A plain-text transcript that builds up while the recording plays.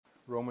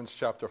Romans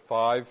chapter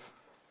 5.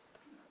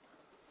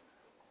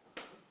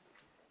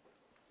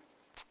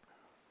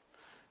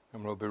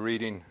 And we'll be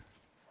reading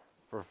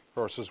for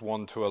verses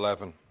 1 to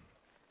 11.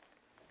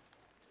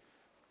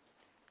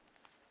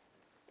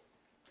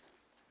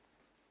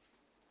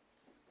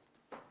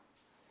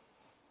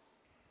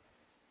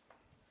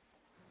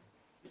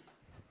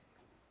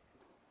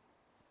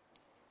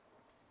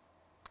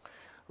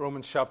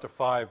 Romans chapter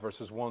 5,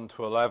 verses 1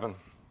 to 11,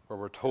 where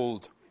we're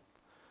told,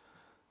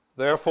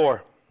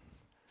 "Therefore,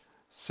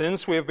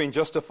 since we have been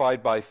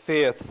justified by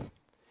faith,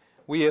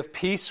 we have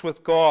peace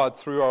with God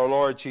through our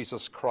Lord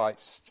Jesus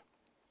Christ.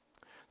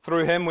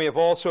 Through him we have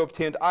also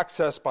obtained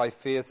access by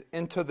faith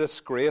into this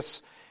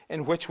grace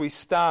in which we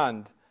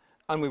stand,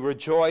 and we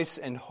rejoice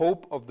in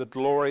hope of the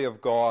glory of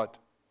God.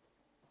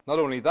 Not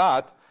only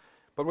that,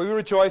 but we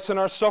rejoice in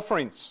our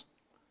sufferings,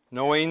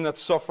 knowing that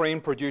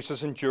suffering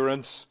produces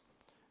endurance,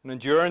 and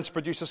endurance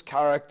produces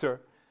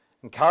character,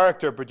 and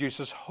character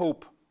produces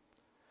hope.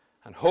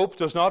 And hope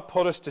does not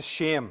put us to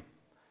shame,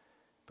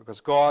 because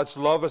God's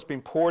love has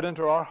been poured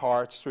into our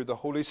hearts through the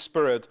Holy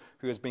Spirit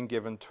who has been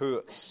given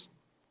to us.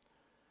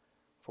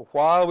 For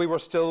while we were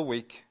still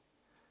weak,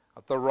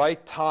 at the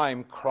right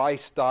time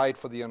Christ died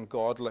for the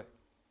ungodly.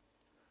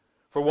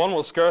 For one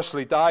will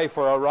scarcely die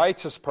for a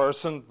righteous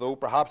person, though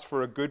perhaps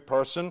for a good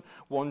person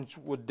one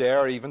would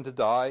dare even to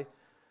die.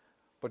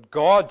 But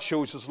God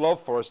shows his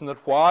love for us, in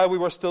that while we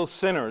were still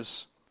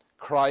sinners,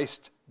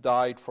 Christ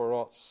died for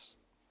us.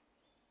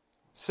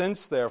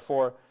 Since,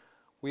 therefore,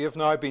 we have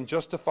now been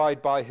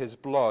justified by his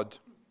blood,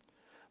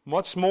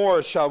 much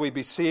more shall we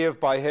be saved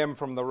by him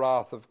from the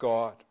wrath of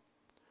God.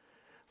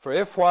 For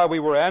if while we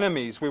were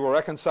enemies we were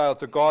reconciled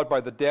to God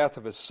by the death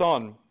of his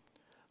Son,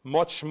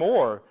 much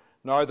more,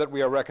 now that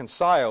we are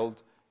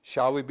reconciled,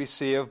 shall we be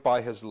saved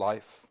by his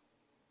life.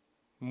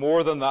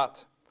 More than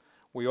that,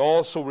 we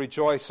also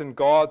rejoice in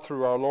God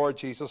through our Lord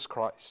Jesus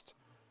Christ,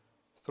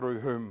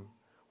 through whom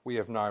we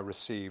have now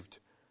received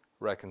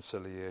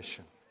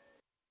reconciliation."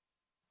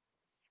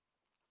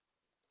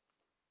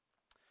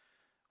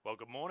 Well,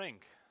 good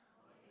morning.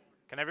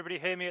 Can everybody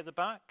hear me at the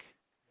back?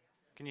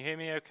 Can you hear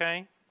me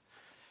okay?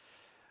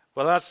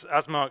 Well,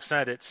 as Mark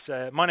said,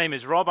 my name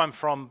is Rob. I'm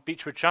from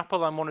Beechwood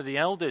Chapel. I'm one of the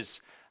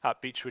elders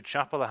at Beechwood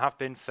Chapel. I have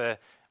been for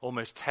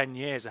almost 10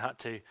 years. I had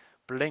to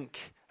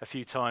blink a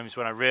few times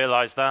when I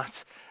realised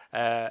that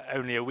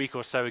only a week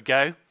or so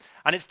ago.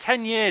 And it's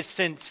 10 years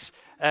since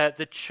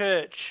the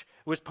church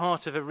was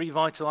part of a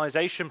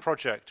revitalisation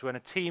project when a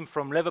team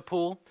from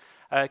Liverpool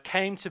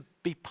came to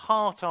be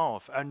part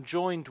of and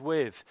joined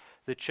with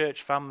the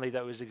church family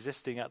that was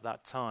existing at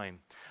that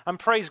time. And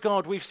praise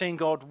God, we've seen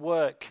God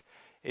work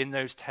in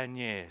those 10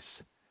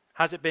 years.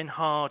 Has it been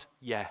hard?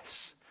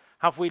 Yes.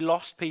 Have we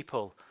lost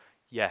people?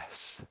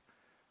 Yes.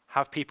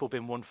 Have people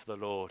been won for the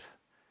Lord?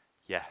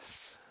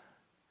 Yes.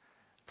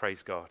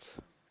 Praise God.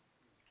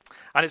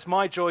 And it's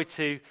my joy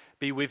to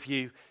be with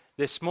you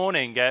this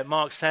morning.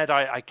 Mark said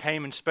I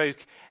came and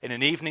spoke in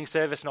an evening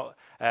service, not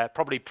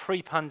probably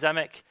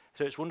pre-pandemic,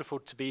 so it's wonderful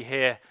to be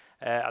here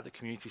at the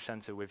community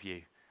centre with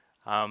you.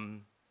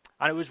 And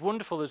it was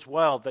wonderful as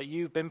well that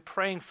you've been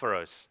praying for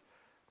us,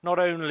 not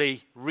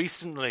only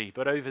recently,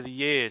 but over the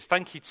years.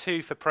 Thank you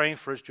too for praying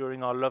for us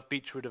during our Love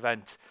Beechwood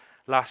event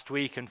last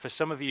week, and for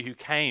some of you who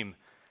came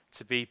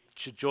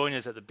to join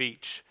us at the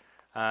beach.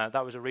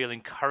 That was a real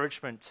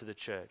encouragement to the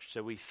church,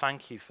 so we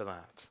thank you for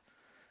that.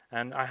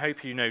 And I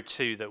hope you know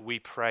too that we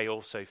pray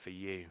also for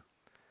you,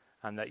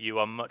 and that you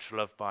are much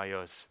loved by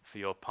us for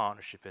your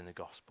partnership in the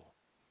gospel.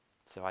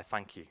 So I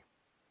thank you.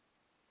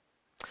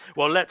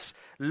 Well, let's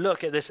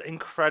look at this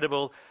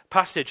incredible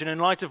passage. And in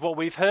light of what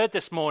we've heard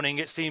this morning,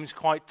 it seems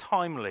quite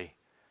timely.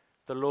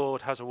 The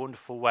Lord has a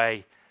wonderful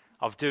way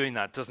of doing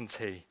that, doesn't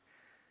he?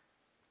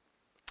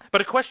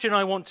 But a question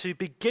I want to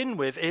begin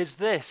with is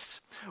this: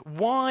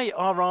 why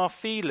are our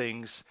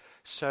feelings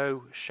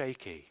so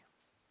shaky?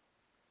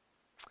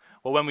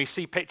 Well, when we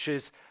see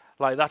pictures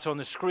like that on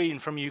the screen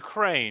from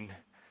Ukraine,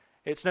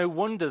 it's no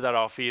wonder that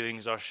our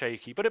feelings are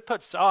shaky, but it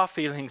puts our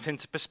feelings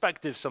into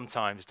perspective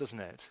sometimes, doesn't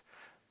it?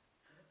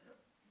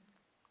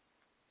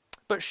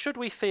 But should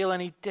we feel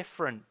any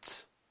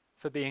different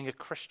for being a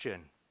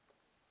Christian?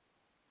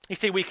 You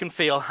see, we can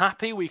feel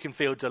happy, we can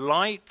feel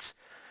delight,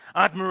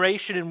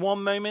 admiration in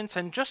one moment,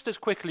 and just as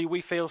quickly we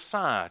feel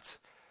sad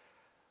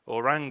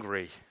or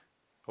angry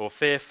or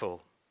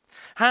fearful.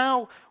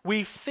 How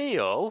we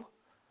feel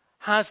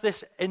has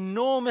this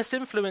enormous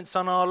influence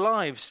on our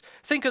lives.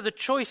 Think of the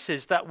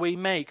choices that we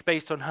make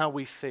based on how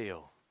we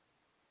feel.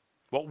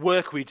 What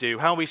work we do,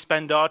 how we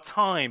spend our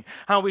time,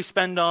 how we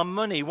spend our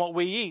money, what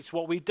we eat,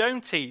 what we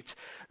don't eat.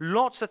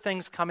 Lots of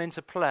things come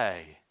into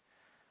play.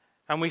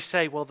 And we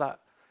say, well, that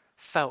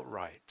felt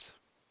right.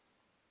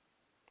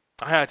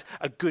 I had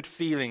a good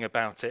feeling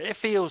about it. It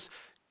feels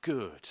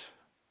good.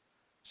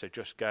 So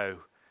just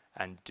go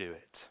and do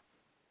it.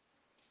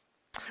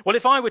 Well,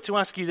 if I were to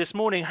ask you this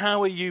morning,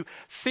 how are you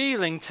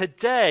feeling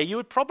today? You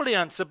would probably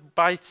answer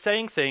by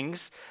saying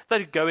things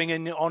that are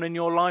going on in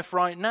your life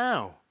right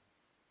now.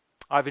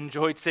 I've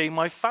enjoyed seeing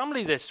my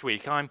family this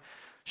week. I'm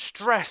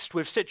stressed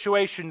with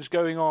situations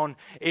going on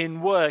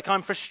in work.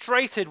 I'm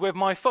frustrated with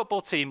my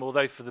football team,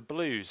 although for the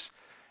Blues,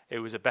 it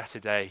was a better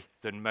day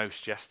than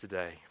most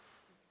yesterday.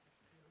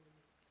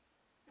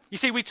 You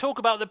see, we talk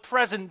about the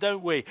present,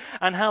 don't we?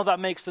 And how that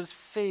makes us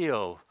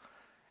feel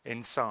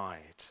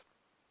inside.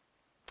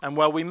 And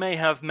while we may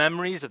have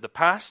memories of the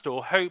past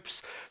or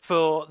hopes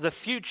for the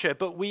future,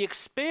 but we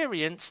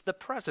experience the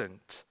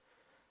present.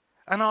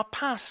 And our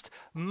past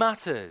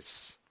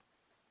matters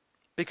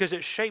because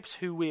it shapes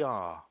who we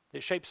are.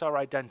 It shapes our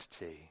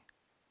identity.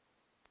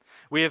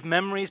 We have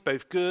memories,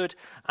 both good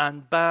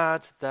and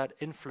bad, that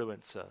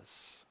influence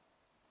us.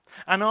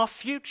 And our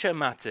future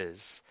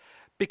matters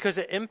because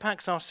it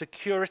impacts our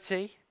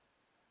security.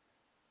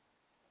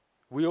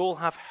 We all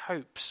have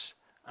hopes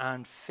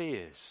and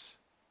fears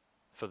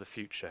for the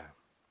future.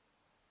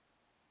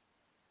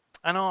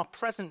 And our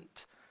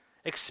present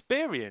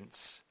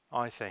experience,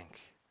 I think,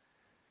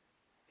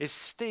 is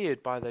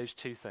steered by those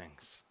two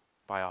things,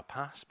 by our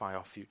past, by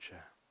our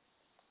future.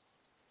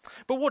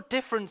 But what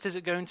difference is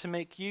it going to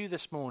make you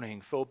this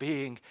morning for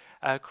being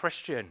a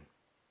Christian?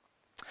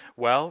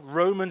 Well,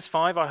 Romans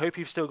 5, I hope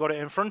you've still got it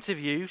in front of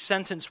you.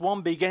 Sentence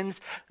 1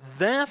 begins,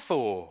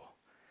 "Therefore,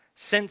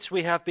 since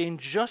we have been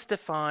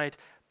justified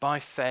by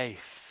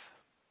faith."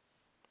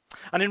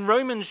 And in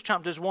Romans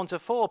chapters 1 to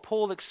 4,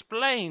 Paul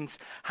explains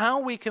how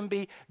we can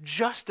be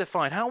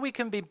justified, how we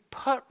can be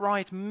put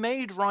right,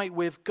 made right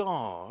with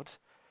God.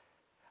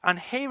 And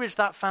here is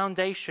that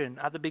foundation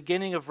at the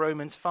beginning of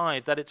Romans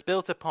 5 that it's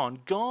built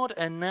upon. God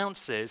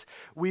announces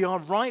we are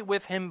right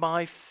with him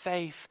by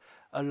faith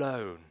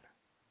alone,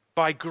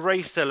 by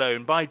grace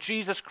alone, by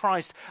Jesus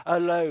Christ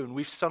alone.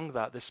 We've sung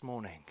that this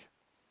morning.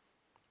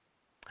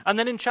 And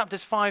then in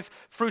chapters 5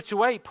 through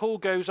to 8, Paul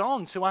goes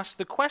on to ask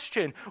the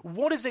question,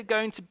 what is it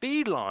going to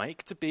be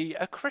like to be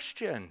a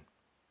Christian?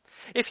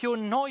 If you're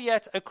not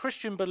yet a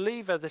Christian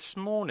believer this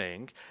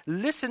morning,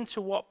 listen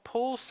to what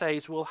Paul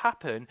says will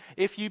happen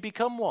if you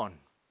become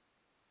one.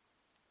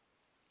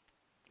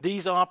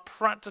 These are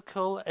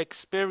practical,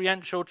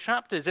 experiential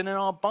chapters. And in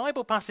our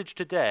Bible passage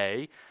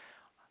today,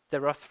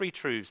 there are 3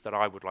 truths that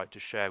I would like to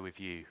share with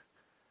you.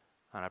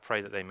 And I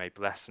pray that they may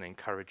bless and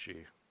encourage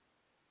you.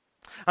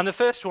 And the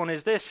first one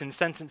is this in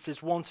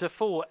sentences 1 to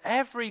 4.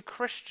 Every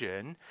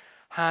Christian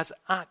has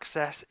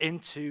access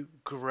into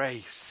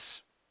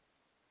grace.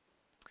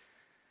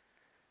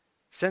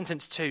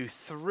 Sentence 2,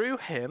 through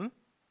him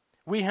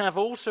we have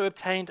also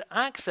obtained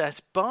access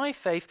by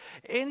faith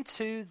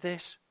into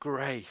this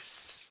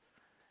grace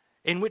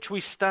in which we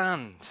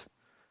stand.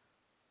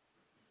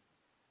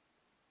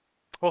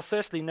 Well,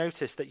 firstly,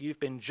 notice that you've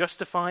been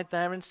justified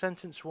there in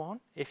sentence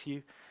 1. If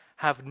you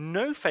have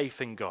no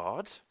faith in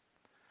God,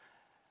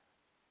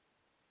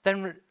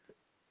 then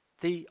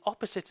the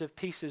opposite of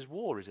peace is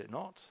war, is it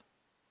not?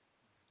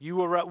 You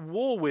are at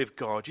war with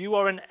God. You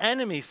are an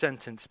enemy,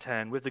 sentence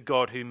 10, with the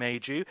God who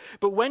made you.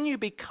 But when you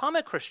become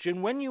a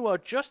Christian, when you are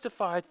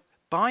justified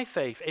by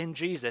faith in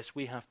Jesus,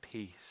 we have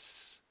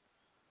peace.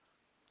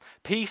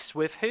 Peace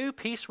with who?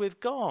 Peace with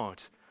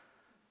God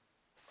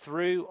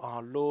through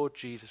our Lord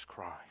Jesus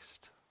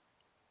Christ.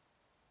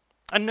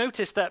 And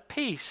notice that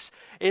peace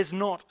is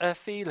not a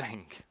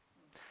feeling.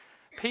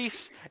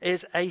 Peace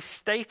is a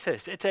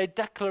status. It's a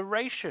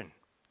declaration.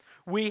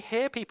 We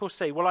hear people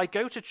say, well, I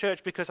go to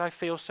church because I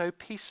feel so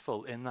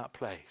peaceful in that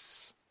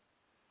place.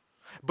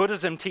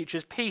 Buddhism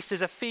teaches peace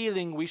is a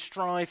feeling we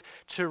strive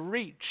to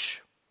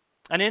reach,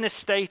 an inner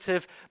state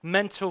of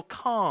mental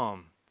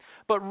calm.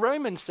 But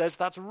Romans says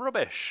that's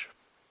rubbish.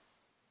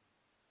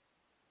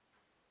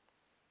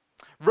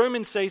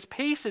 Romans says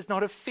peace is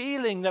not a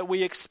feeling that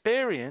we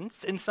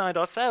experience inside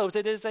ourselves.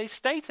 It is a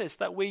status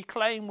that we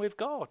claim with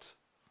God.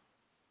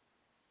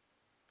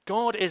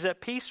 God is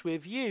at peace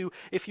with you.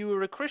 If you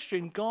are a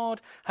Christian,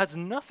 God has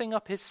nothing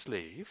up his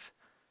sleeve.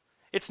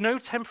 It's no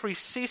temporary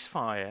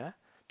ceasefire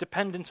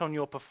dependent on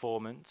your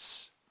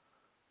performance.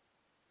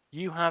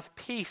 You have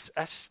peace,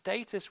 a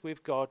status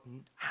with God.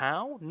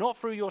 How? Not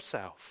through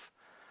yourself,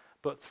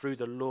 but through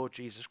the Lord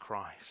Jesus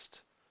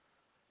Christ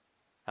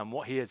and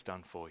what he has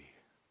done for you.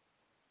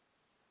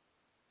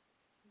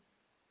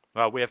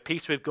 Well, we have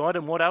peace with God,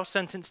 and what else?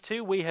 Sentence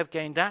 2, we have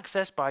gained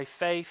access by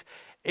faith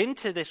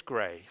into this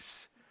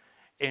grace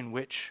in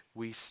which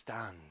we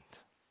stand.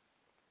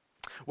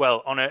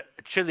 Well, on a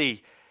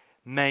chilly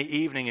May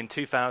evening in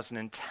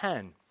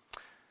 2010,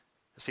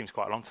 it seems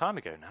quite a long time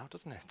ago now,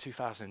 doesn't it?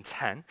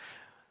 2010.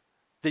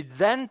 The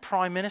then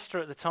Prime Minister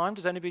at the time,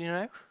 does anybody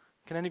know?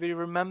 Can anybody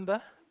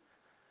remember?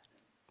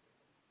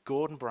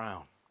 Gordon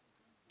Brown.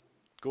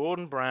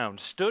 Gordon Brown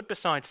stood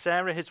beside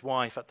Sarah, his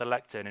wife, at the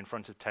lectern in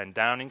front of 10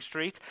 Downing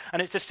Street.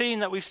 And it's a scene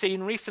that we've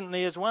seen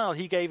recently as well.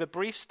 He gave a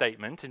brief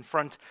statement in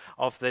front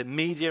of the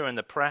media and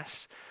the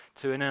press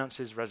to announce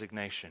his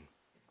resignation,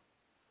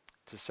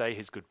 to say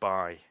his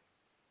goodbye.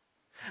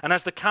 And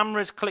as the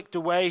cameras clicked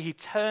away, he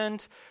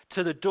turned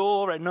to the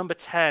door at number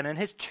 10, and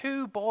his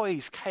 2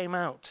 boys came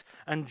out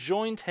and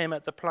joined him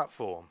at the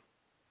platform.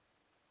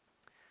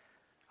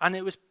 And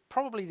it was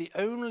probably the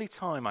only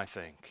time, I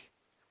think,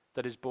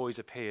 that his boys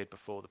appeared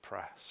before the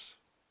press.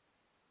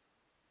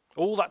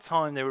 All that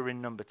time they were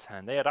in number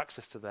 10. They had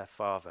access to their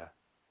father.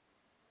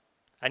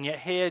 And yet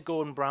here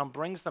Gordon Brown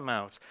brings them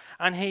out,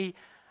 and he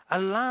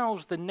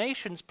allows the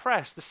nation's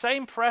press, the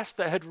same press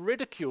that had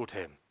ridiculed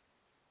him,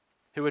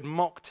 who had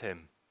mocked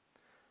him,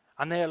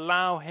 and he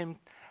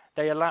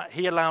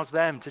allows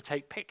them to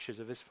take pictures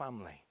of his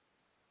family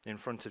in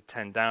front of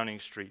 10 Downing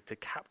Street to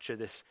capture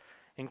this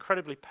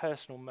incredibly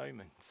personal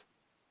moment.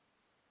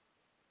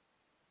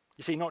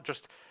 You see, not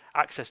just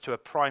access to a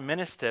prime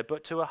minister,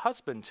 but to a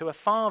husband, to a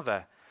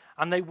father,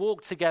 and they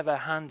walked together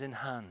hand in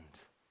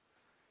hand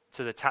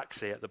to the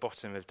taxi at the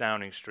bottom of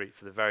Downing Street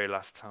for the very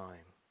last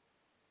time.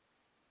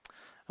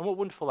 And what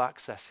wonderful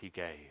access he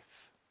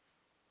gave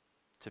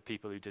to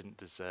people who didn't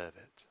deserve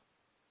it.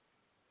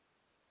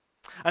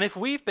 And if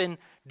we've been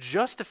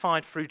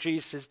justified through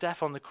Jesus'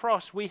 death on the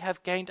cross, we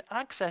have gained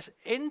access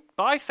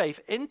by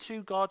faith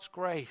into God's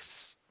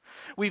grace.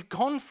 We've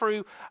gone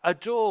through a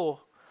door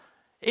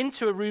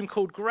into a room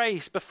called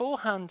grace.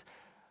 Beforehand,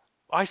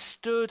 I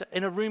stood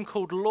in a room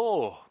called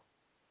law.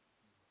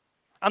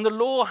 And the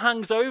law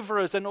hangs over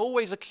us and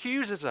always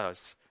accuses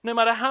us. No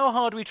matter how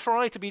hard we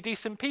try to be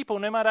decent people,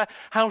 no matter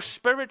how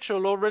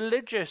spiritual or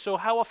religious or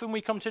how often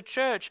we come to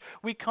church,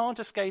 we can't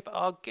escape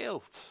our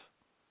guilt.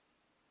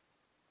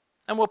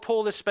 And well,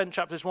 Paul has spent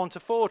chapters 1 to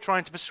 4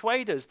 trying to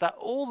persuade us that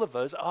all of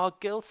us are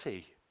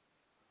guilty.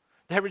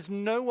 There is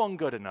no one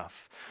good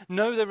enough.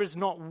 No, there is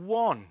not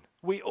one.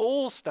 We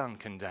all stand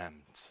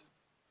condemned.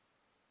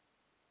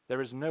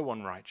 There is no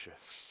one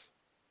righteous.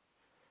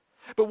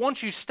 But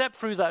once you step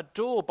through that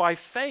door by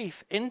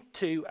faith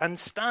into and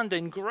stand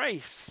in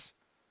grace,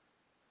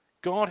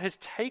 God has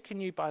taken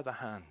you by the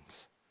hand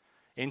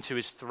into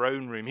his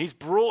throne room. He's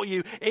brought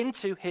you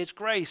into his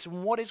grace.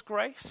 And what is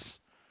grace?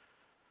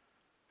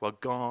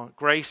 Well,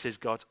 grace is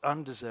God's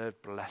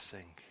undeserved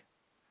blessing.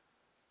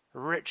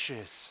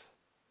 Riches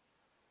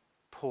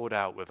poured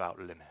out without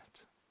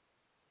limit.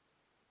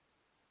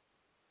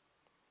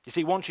 You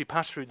see, once you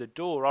pass through the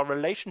door, our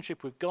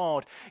relationship with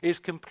God is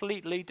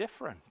completely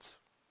different.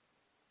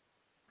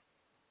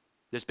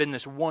 There's been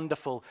this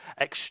wonderful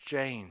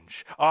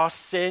exchange. Our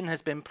sin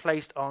has been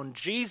placed on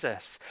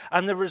Jesus,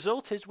 and the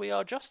result is we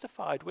are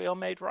justified, we are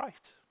made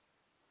right.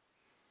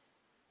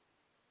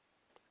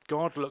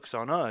 God looks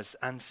on us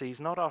and sees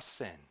not our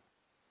sin,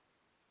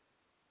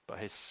 but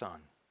his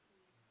Son.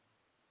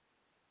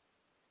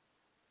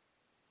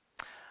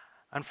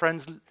 And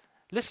friends,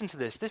 listen to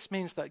this. This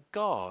means that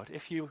God,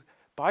 if you,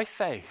 by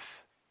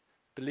faith,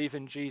 believe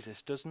in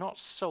Jesus, does not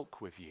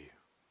sulk with you.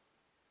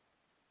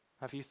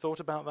 Have you thought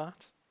about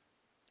that?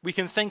 We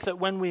can think that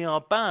when we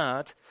are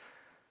bad,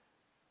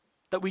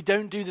 that we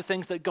don't do the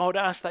things that God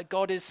asks, that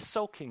God is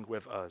sulking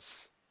with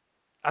us.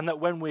 And that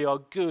when we are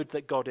good,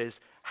 that God is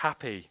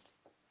happy.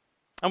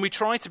 And we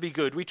try to be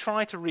good. We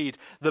try to read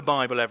the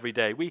Bible every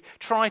day. We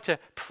try to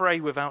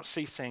pray without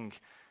ceasing.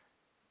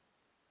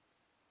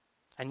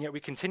 And yet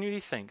we continually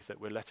think that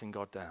we're letting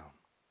God down.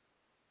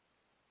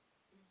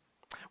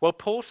 Well,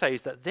 Paul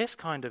says that this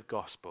kind of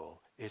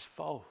gospel is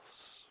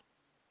false.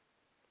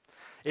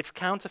 It's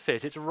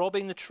counterfeit. It's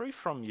robbing the truth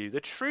from you.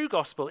 The true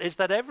gospel is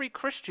that every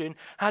Christian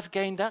has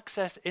gained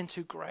access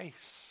into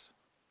grace.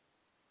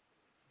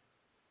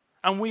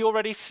 And we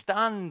already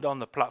stand on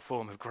the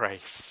platform of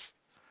grace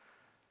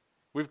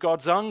with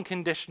God's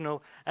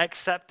unconditional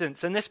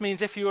acceptance. And this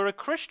means if you are a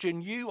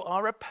Christian, you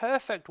are a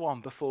perfect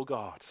one before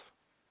God.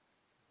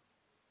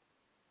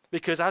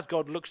 Because as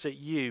God looks at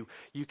you,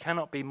 you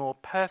cannot be more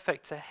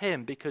perfect to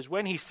him, because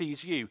when he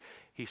sees you,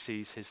 he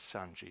sees his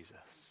Son, Jesus.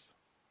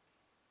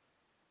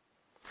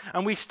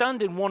 And we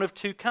stand in one of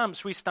two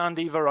camps. We stand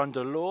either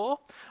under law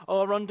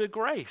or under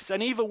grace.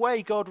 And either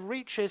way, God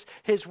reaches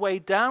his way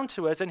down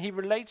to us, and he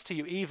relates to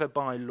you either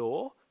by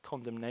law,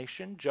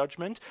 condemnation,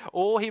 judgment,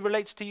 or he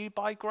relates to you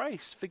by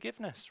grace,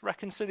 forgiveness,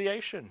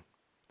 reconciliation.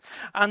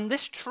 And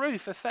this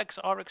truth affects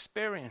our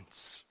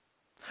experience.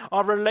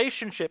 Our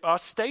relationship, our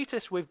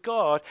status with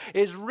God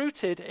is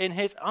rooted in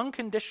his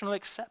unconditional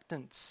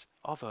acceptance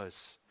of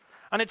us.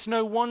 And it's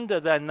no wonder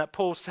then that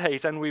Paul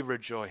says, and we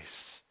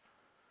rejoice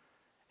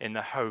in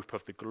the hope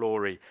of the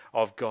glory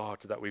of God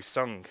that we've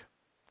sung.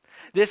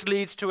 This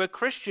leads to a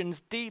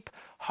Christian's deep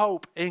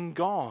hope in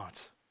God.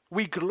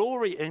 We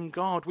glory in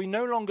God. We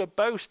no longer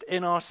boast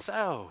in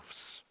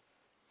ourselves.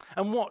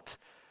 And what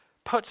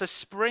puts a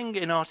spring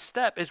in our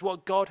step is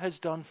what God has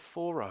done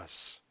for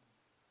us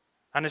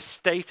and a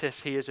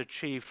status he has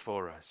achieved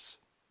for us.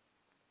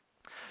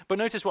 But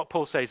notice what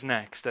Paul says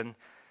next, and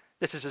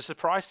this is a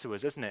surprise to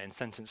us, isn't it, in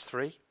sentence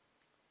 3?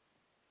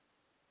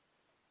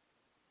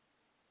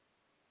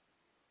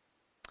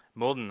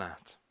 More than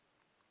that,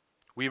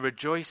 we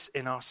rejoice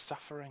in our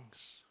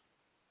sufferings.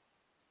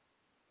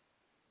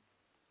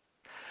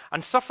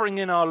 And suffering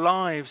in our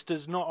lives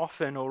does not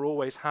often or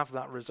always have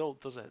that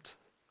result, does it?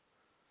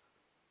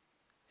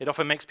 It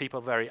often makes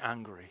people very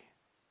angry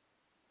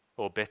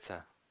or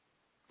bitter.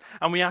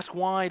 And we ask,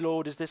 why,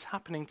 Lord, is this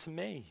happening to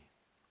me?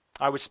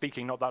 I was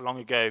speaking not that long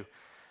ago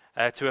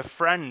to a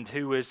friend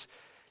who was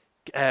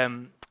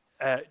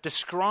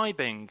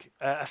describing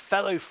a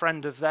fellow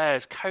friend of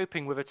theirs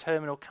coping with a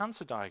terminal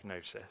cancer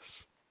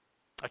diagnosis.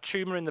 a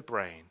tumour in the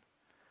brain,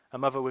 a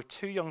mother with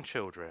 2 young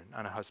children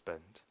and a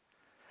husband.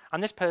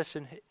 And this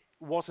person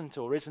wasn't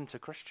or isn't a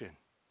Christian.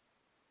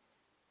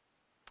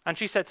 And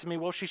she said to me,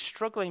 well, she's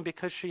struggling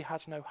because she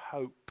has no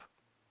hope.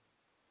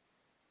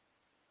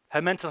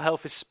 Her mental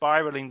health is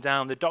spiraling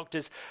down. The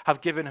doctors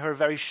have given her a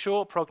very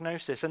short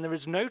prognosis, and there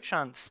is no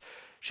chance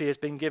she has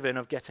been given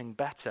of getting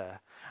better.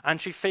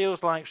 And she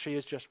feels like she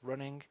is just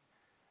running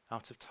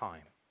out of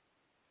time.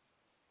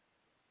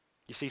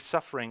 You see,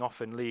 suffering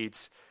often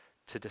leads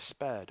to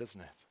despair,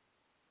 doesn't it?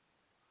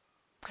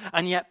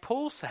 And yet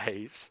Paul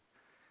says,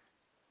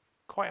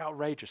 quite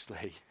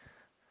outrageously,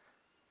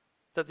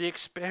 that the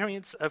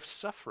experience of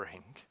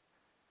suffering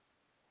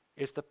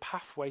is the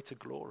pathway to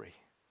glory.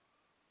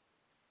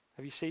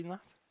 Have you seen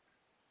that?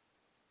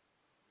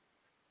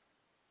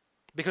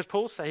 Because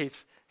Paul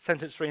says,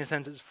 sentence 3 and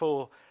sentence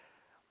 4,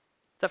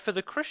 that for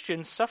the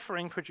Christian,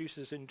 suffering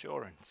produces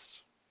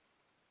endurance.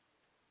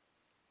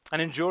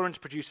 And endurance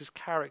produces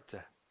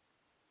character.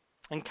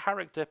 And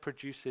character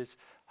produces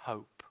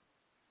hope.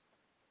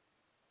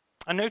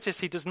 And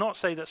notice he does not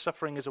say that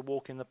suffering is a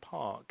walk in the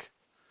park,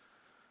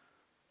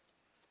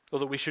 or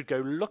that we should go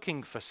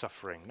looking for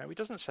suffering. No, he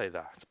doesn't say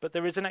that. But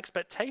there is an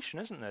expectation,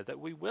 isn't there, that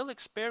we will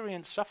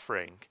experience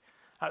suffering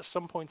at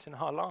some point in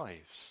our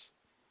lives.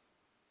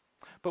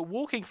 But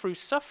walking through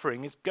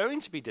suffering is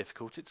going to be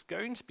difficult. It's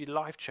going to be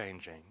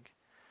life-changing.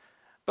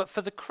 But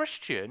for the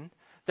Christian,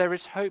 there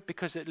is hope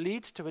because it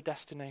leads to a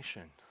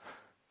destination.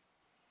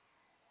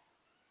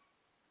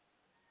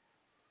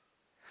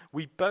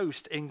 We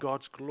boast in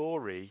God's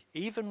glory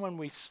even when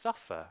we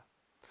suffer,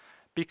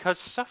 because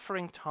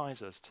suffering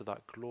ties us to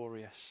that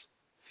glorious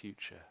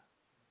future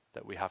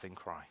that we have in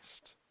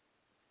Christ.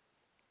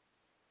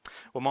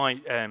 Well, my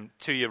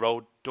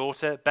 2-year-old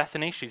daughter,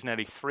 Bethany, she's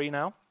nearly 3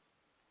 now,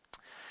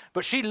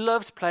 but she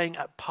loves playing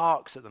at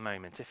parks at the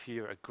moment. If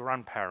you're a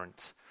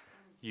grandparent,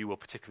 you will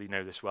particularly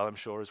know this well, I'm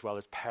sure, as well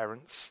as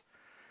parents.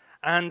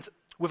 And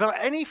without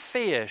any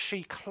fear,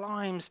 she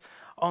climbs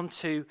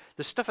onto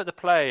the stuff at the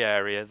play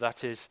area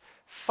that is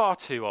far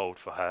too old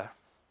for her.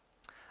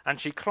 And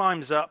she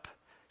climbs up.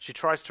 She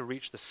tries to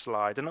reach the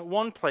slide. And at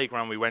one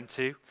playground we went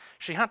to,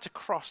 she had to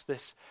cross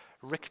this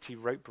rickety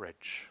rope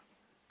bridge.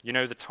 You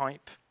know the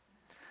type?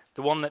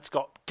 The one that's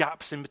got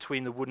gaps in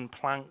between the wooden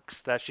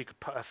planks there she could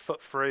put her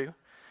foot through,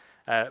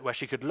 where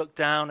she could look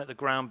down at the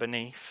ground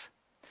beneath.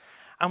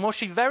 And while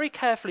she very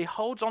carefully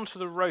holds onto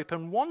the rope,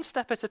 and one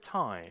step at a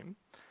time,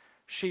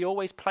 she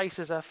always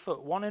places her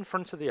foot one in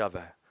front of the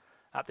other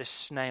at this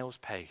snail's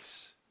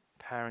pace.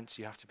 Parents,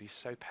 you have to be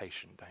so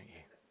patient, don't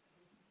you?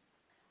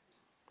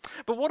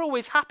 But what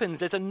always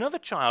happens is another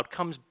child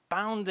comes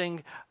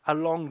bounding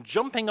along,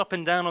 jumping up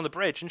and down on the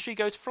bridge, and she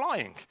goes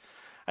flying,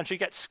 and she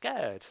gets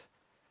scared.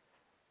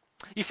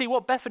 You see,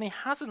 what Bethany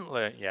hasn't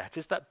learnt yet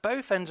is that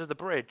both ends of the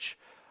bridge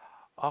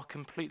are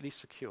completely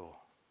secure.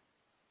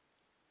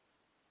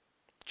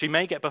 She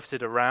may get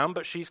buffeted around,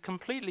 but she's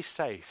completely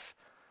safe.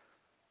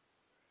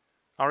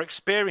 Our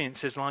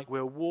experience is like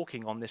we're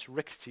walking on this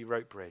rickety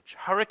rope bridge.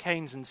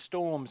 Hurricanes and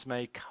storms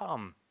may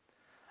come,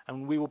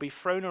 and we will be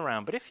thrown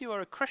around. But if you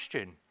are a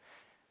Christian,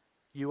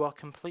 you are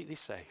completely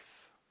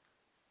safe.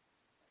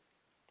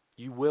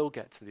 You will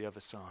get to the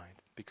other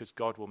side because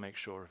God will make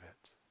sure of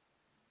it.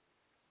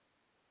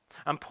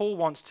 And Paul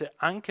wants to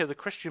anchor the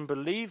Christian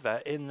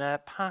believer in their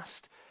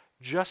past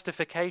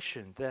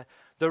justification.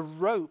 The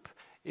rope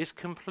is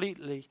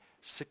completely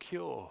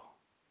secure.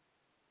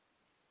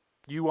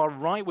 You are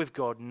right with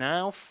God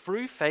now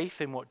through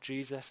faith in what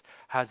Jesus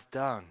has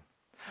done.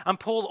 And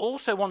Paul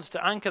also wants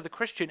to anchor the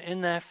Christian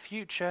in their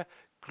future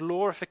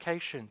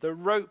glorification. The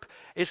rope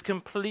is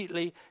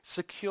completely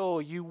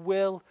secure. You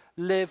will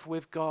live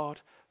with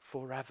God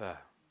forever.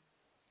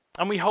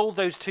 And we hold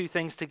those two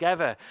things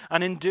together.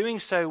 And in doing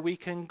so, we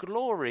can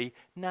glory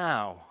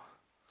now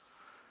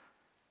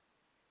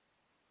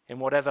in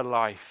whatever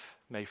life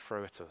may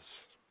throw at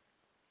us.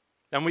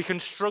 And we can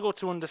struggle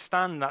to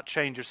understand that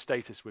change of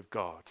status with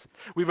God.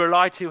 We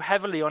rely too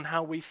heavily on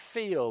how we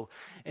feel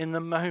in the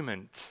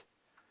moment.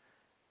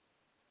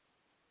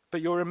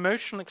 But your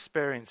emotional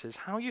experiences,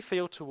 how you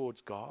feel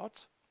towards God,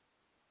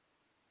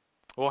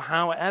 or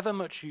however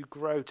much you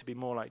grow to be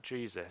more like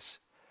Jesus,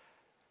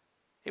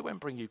 it won't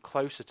bring you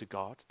closer to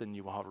God than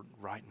you are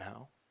right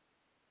now.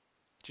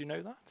 Do you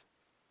know that?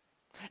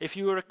 If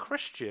you are a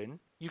Christian,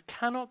 you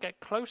cannot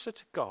get closer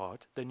to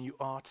God than you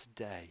are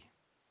today,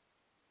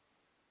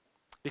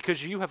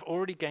 because you have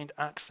already gained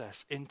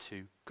access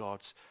into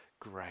God's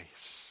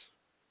grace.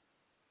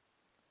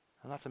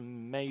 And that's an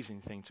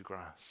amazing thing to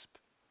grasp.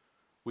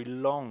 We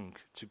long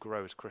to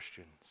grow as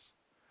Christians.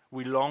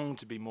 We long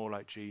to be more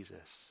like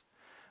Jesus.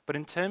 But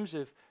in terms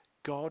of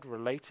God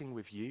relating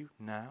with you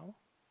now,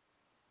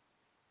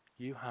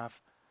 you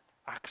have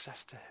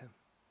access to him.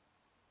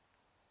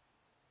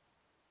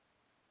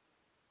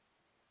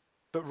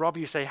 But Rob,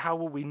 you say, how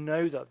will we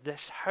know that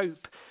this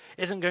hope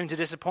isn't going to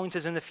disappoint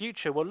us in the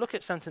future? Well, look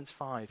at sentence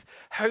 5.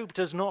 Hope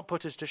does not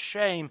put us to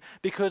shame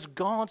because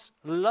God's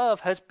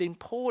love has been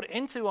poured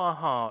into our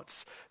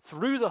hearts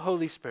through the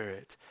Holy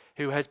Spirit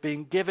who has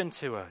been given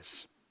to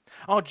us.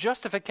 Our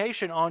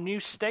justification, our new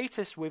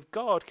status with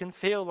God can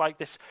feel like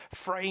this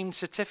framed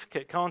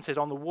certificate, can't it,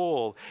 on the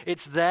wall?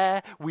 It's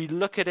there, we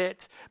look at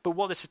it, but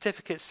what the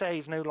certificate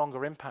says no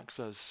longer impacts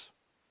us.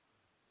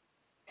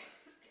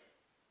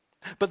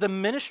 But the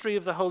ministry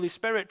of the Holy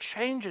Spirit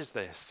changes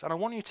this. And I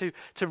want you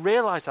to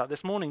realize that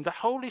this morning. The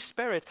Holy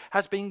Spirit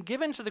has been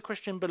given to the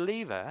Christian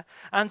believer,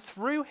 and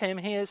through him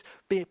he has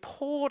been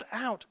poured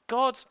out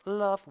God's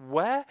love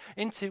where?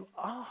 Into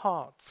our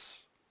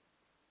hearts.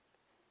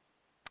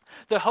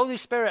 The Holy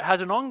Spirit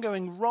has an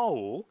ongoing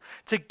role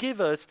to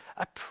give us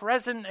a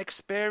present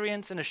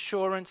experience and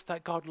assurance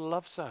that God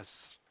loves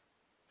us.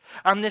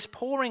 And this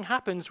pouring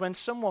happens when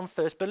someone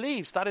first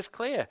believes. That is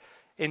clear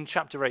in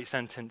chapter 8,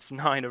 sentence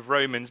 9 of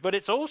Romans. But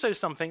it's also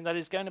something that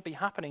is going to be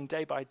happening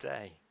day by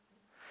day.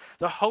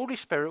 The Holy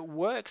Spirit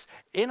works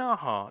in our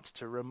hearts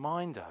to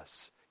remind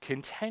us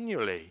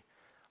continually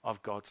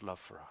of God's love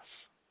for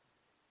us.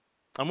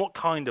 And what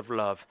kind of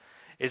love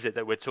is it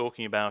that we're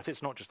talking about?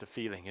 It's not just a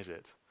feeling, is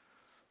it?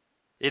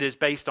 It is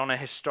based on a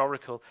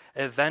historical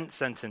event,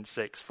 sentence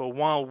 6. For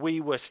while we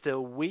were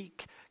still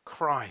weak,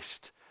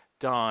 Christ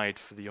died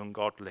for the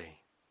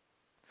ungodly.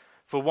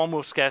 For one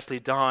will scarcely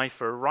die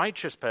for a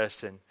righteous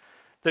person,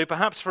 though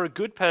perhaps for a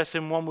good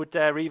person one would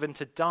dare even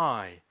to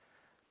die.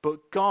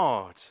 But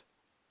God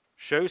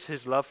shows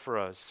his love for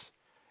us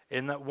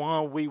in that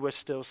while we were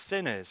still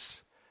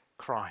sinners,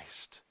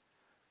 Christ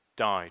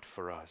died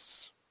for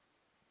us.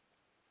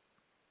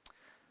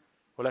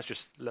 Well, let's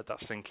just let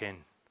that sink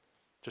in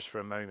just for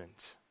a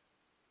moment.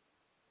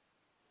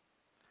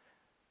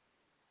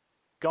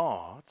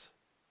 God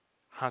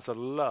has a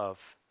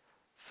love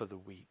for the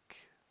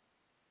weak,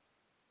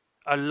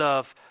 a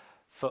love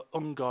for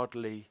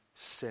ungodly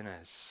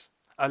sinners,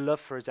 a love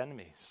for his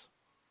enemies.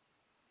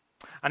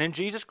 And in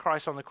Jesus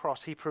Christ on the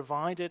cross, he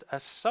provided a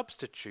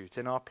substitute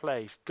in our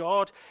place.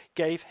 God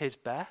gave his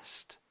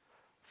best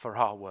for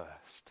our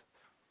worst.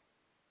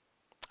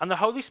 And the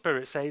Holy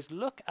Spirit says,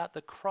 look at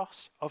the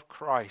cross of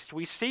Christ.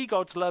 We see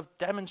God's love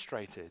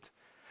demonstrated,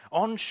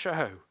 on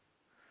show.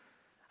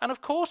 And of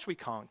course we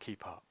can't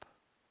keep up.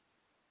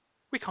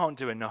 We can't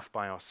do enough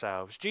by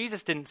ourselves.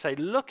 Jesus didn't say,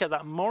 look at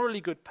that morally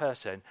good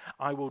person,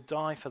 I will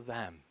die for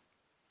them.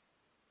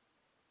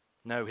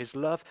 No, his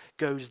love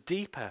goes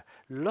deeper.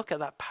 Look at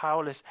that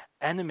powerless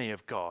enemy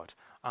of God,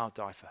 I'll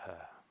die for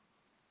her.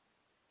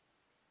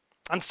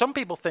 And some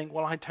people think,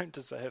 well, I don't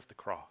deserve the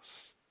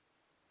cross.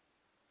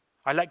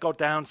 I let God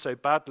down so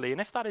badly.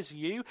 And if that is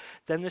you,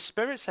 then the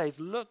Spirit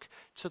says, look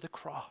to the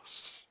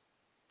cross.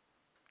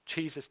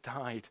 Jesus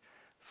died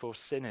for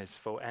sinners,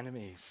 for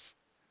enemies.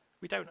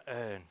 We don't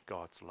earn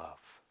God's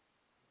love.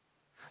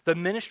 The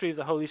ministry of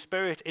the Holy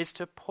Spirit is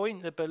to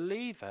point the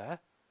believer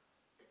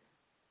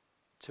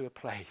to a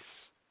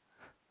place,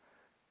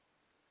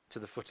 to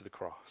the foot of the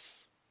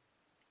cross.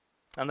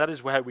 And that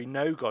is where we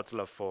know God's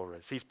love for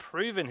us. He's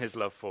proven his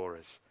love for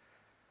us.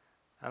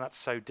 And that's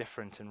so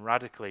different and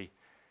radically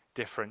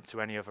different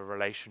to any other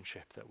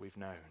relationship that we've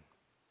known.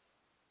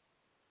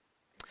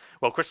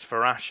 Well,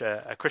 Christopher Ash,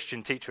 a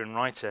Christian teacher and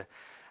writer,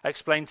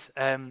 explained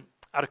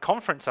at a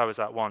conference I was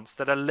at once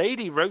that a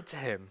lady wrote to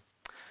him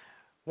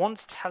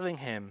once telling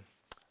him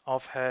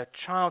of her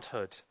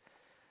childhood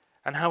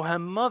and how her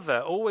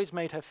mother always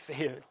made her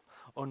feel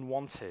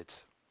unwanted.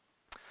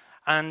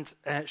 And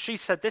she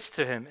said this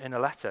to him in a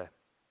letter: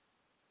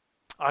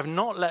 I've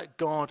not let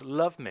God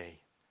love me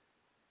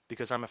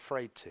because I'm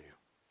afraid to.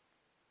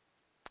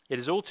 It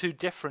is all too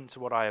different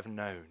to what I have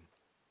known.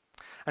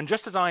 And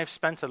just as I have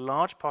spent a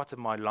large part of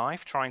my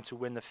life trying to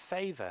win the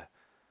favor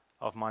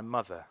of my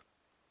mother,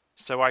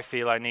 so I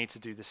feel I need to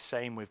do the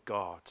same with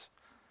God,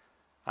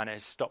 and it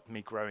has stopped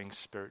me growing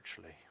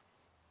spiritually.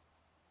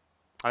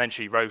 And then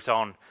she wrote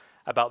on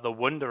about the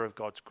wonder of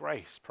God's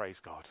grace, praise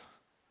God,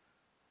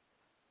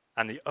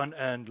 and the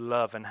unearned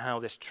love and how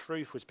this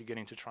truth was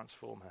beginning to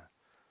transform her.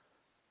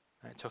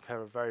 And it took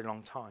her a very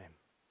long time.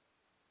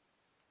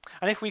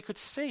 And if we could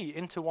see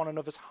into one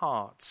another's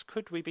hearts,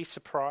 could we be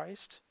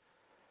surprised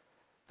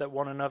that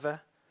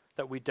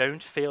we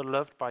don't feel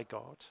loved by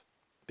God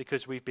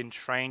because we've been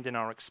trained in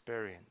our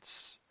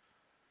experience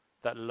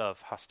that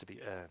love has to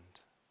be earned?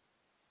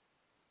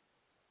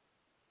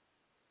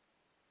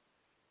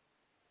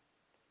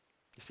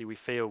 You see, we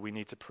feel we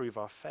need to prove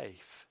our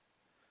faith,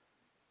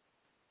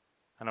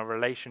 and our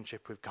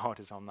relationship with God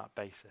is on that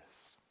basis.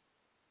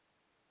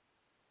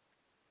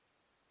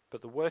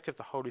 But the work of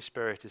the Holy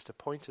Spirit is to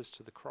point us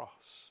to the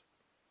cross,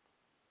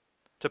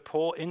 to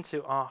pour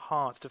into our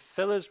hearts, to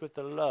fill us with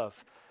the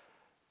love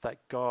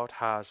that God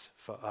has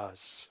for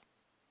us.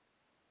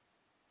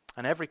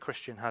 And every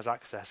Christian has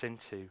access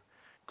into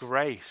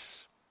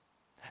grace.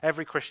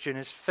 Every Christian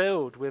is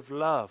filled with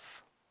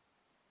love.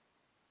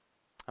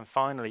 And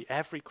finally,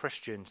 every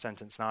Christian,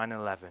 sentence 9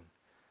 and 11,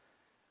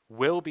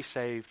 will be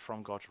saved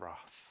from God's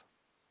wrath.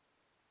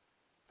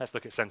 Let's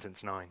look at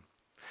sentence 9.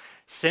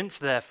 Since,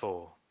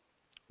 therefore,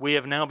 we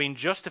have now been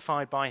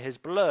justified by his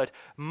blood,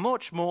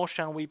 much more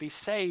shall we be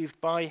saved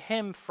by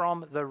him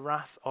from the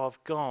wrath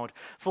of God.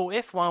 For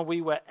if while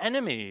we were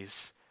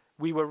enemies,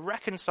 we were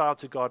reconciled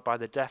to God by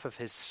the death of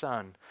his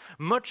Son,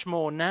 much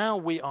more now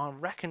we are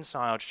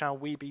reconciled shall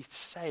we be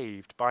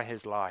saved by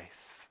his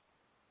life.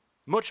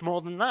 Much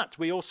more than that,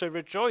 we also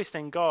rejoice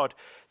in God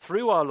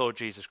through our Lord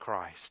Jesus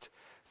Christ,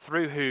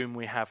 through whom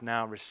we have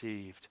now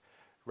received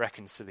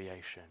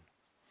reconciliation.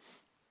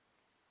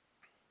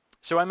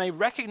 So I may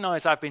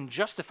recognize I've been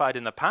justified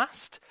in the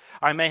past.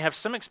 I may have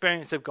some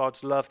experience of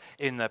God's love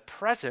in the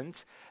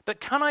present, but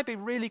can I be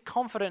really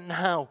confident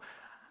now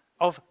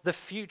of the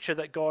future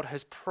that God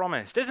has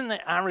promised? Isn't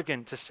it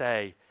arrogant to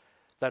say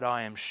that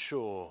I am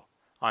sure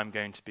I'm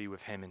going to be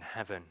with him in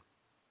heaven?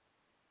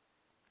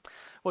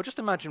 Well, just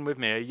imagine with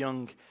me a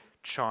young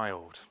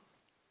child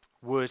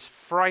was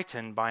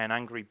frightened by an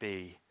angry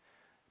bee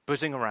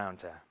buzzing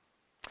around her.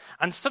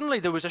 And suddenly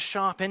there was a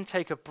sharp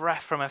intake of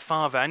breath from her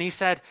father, and he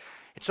said,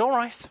 "It's all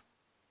right,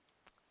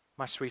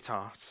 my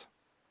sweetheart,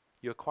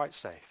 you're quite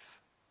safe.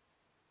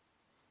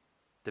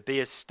 The bee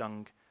has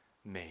stung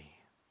me.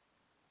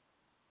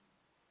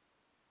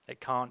 It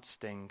can't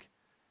sting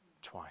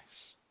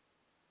twice."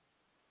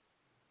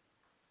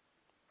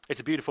 It's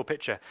a beautiful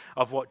picture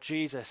of what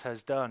Jesus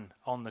has done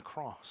on the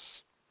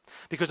cross.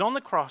 Because on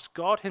the cross,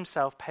 God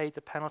himself paid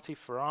the penalty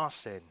for our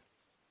sin.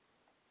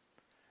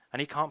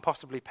 And he can't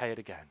possibly pay it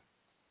again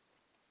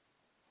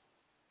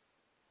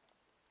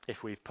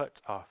if we've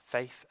put our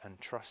faith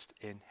and trust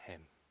in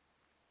him.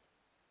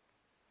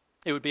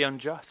 It would be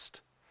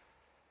unjust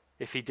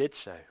if he did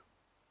so.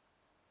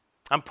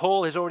 And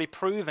Paul has already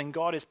proven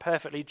God is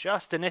perfectly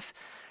just. And if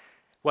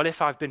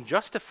I've been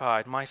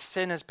justified, my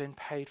sin has been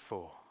paid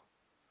for.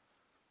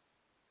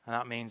 And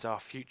that means our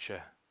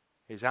future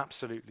is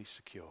absolutely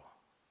secure.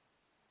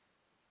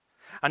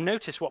 And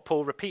notice what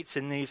Paul repeats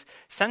in these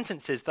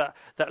sentences, that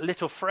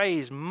little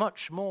phrase,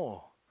 much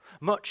more,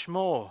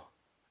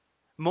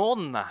 more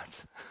than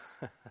that.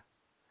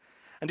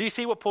 And do you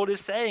see what Paul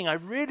is saying? I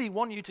really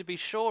want you to be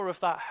sure of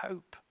that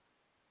hope.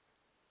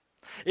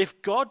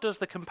 If God does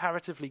the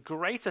comparatively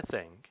greater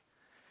thing,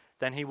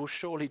 then he will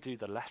surely do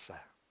the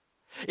lesser.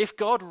 If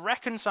God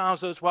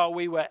reconciles us while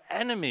we were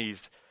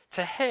enemies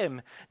to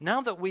him,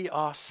 now that we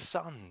are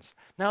sons,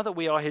 now that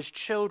we are his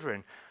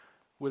children,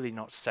 will he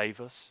not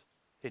save us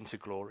into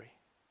glory?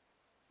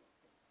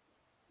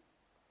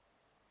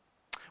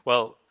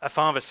 Well, a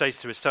father says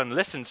to his son,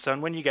 "Listen,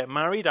 son, when you get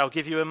married, I'll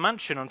give you a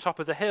mansion on top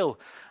of the hill,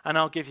 and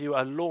I'll give you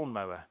a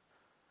lawnmower.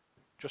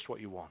 Just what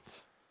you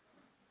want.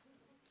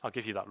 I'll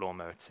give you that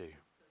lawnmower too."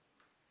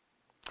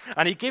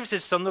 And he gives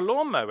his son the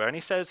lawnmower,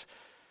 and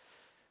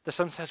the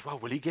son says, "Well,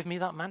 will he give me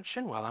that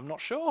mansion? Well, I'm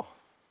not sure."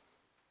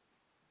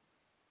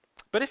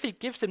 But if he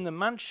gives him the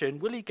mansion,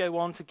 will he go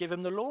on to give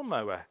him the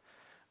lawnmower?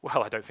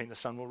 Well, I don't think the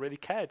son will really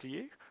care, do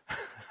you?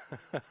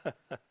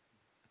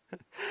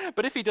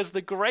 But if he does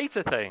the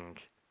greater thing,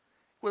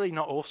 will he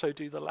not also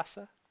do the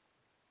lesser?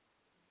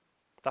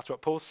 That's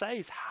what Paul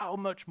says. How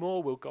much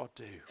more will God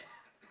do?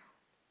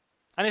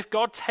 And if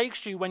God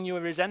takes you when you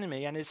are his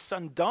enemy and his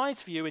son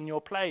dies for you in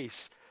your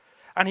place,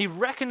 and he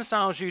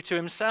reconciles you to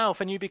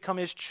himself and you become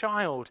his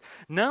child,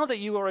 now that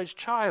you are his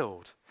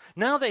child,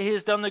 now that he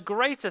has done the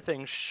greater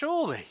thing,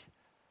 surely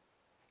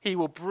he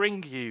will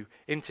bring you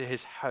into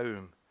his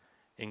home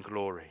in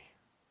glory.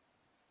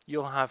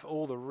 You'll have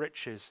all the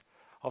riches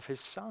of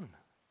his son.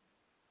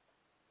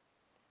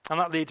 And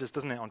that leads us,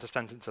 doesn't it, on to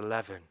sentence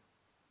 11.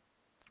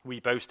 We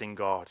boast in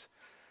God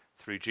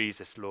through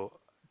Jesus,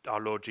 our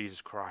Lord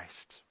Jesus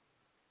Christ.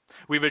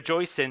 We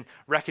rejoice in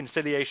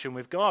reconciliation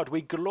with God.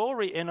 We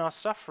glory in our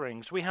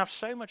sufferings. We have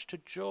so much to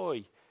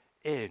joy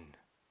in.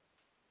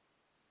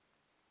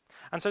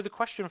 And so the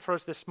question for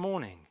us this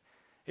morning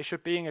is,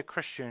 should being a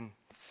Christian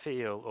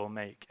feel or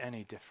make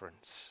any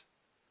difference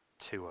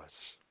to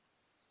us?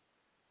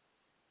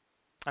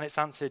 And it's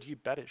answered, you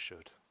bet it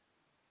should.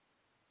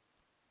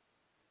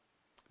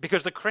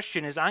 Because the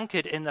Christian is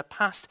anchored in the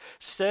past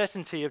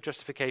certainty of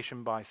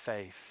justification by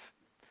faith.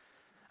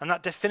 And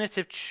that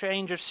definitive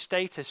change of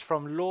status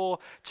from law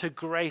to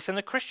grace. And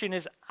the Christian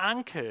is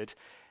anchored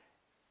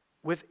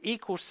with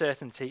equal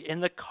certainty in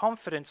the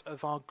confidence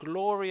of our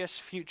glorious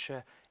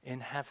future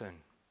in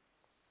heaven.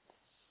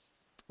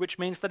 Which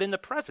means that in the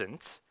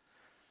present,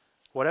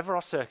 whatever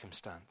our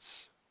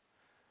circumstance,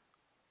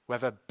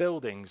 whether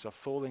buildings are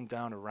falling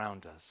down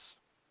around us,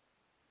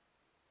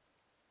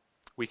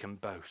 we can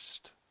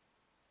boast.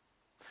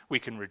 We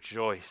can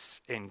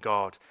rejoice in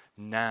God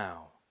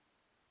now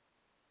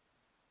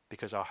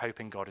because our hope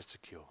in God is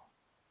secure.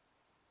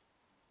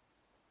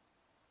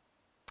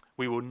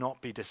 We will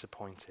not be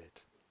disappointed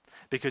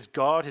because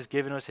God has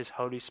given us his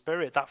Holy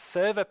Spirit, that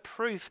further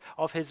proof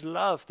of his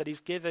love that he's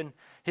given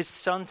his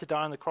Son to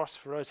die on the cross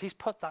for us. He's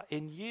put that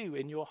in you,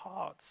 in your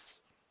hearts.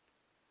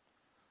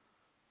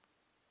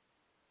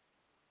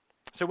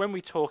 So when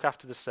we talk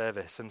after the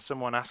service and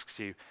someone asks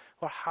you,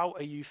 well, how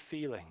are you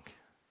feeling?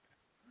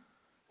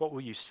 What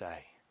will you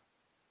say?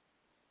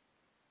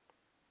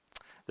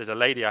 There's a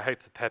lady, I hope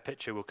her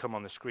picture will come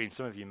on the screen.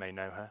 Some of you may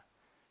know her.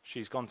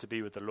 She's gone to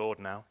be with the Lord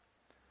now.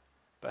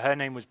 But her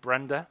name was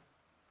Brenda,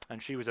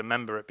 and she was a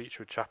member at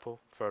Beechwood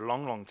Chapel for a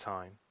long, long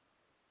time.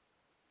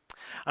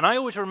 And I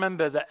always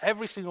remember that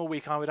every single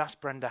week I would ask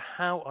Brenda,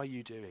 how are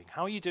you doing?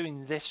 How are you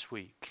doing this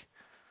week?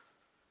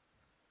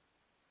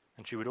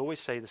 And she would always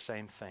say the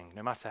same thing,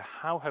 no matter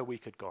how her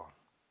week had gone.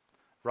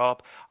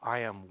 Rob, I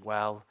am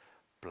well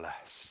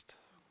blessed.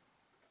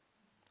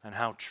 And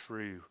how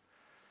true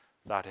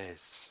that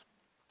is.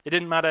 It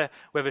didn't matter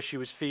whether she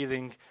was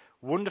feeling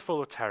wonderful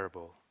or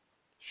terrible.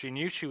 She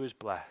knew she was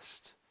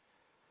blessed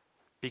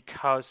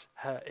because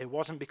it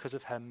wasn't because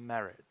of her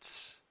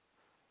merits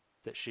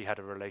that she had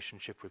a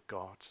relationship with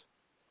God.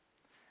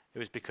 It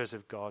was because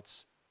of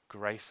God's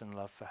grace and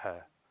love for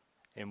her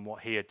in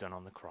what he had done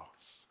on the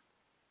cross.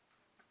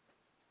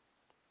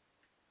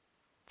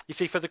 You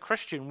see, for the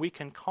Christian, we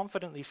can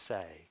confidently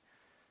say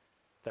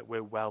that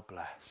we're well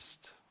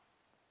blessed.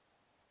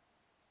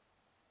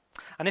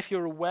 And if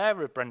you're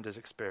aware of Brenda's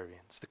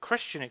experience, the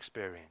Christian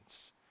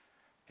experience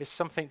is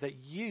something that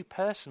you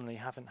personally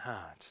haven't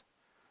had,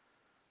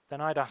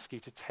 then I'd ask you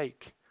to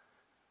take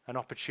an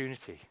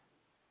opportunity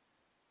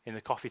in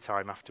the coffee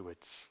time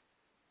afterwards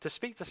to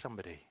speak to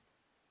somebody.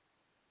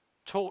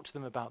 Talk to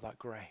them about that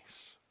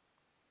grace.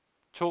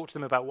 Talk to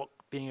them about what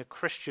being a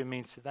Christian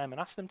means to them and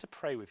ask them to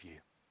pray with you.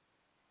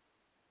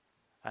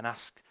 And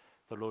ask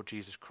the Lord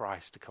Jesus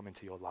Christ to come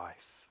into your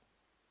life.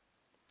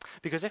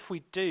 Because if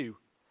we do,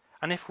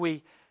 and if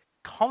we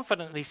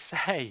confidently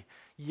say,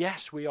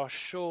 yes, we are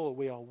sure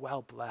we are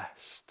well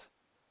blessed,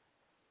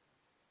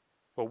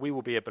 well, we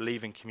will be a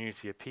believing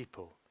community of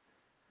people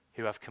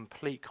who have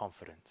complete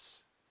confidence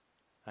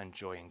and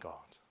joy in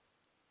God.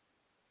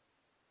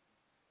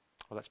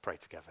 Well, let's pray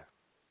together.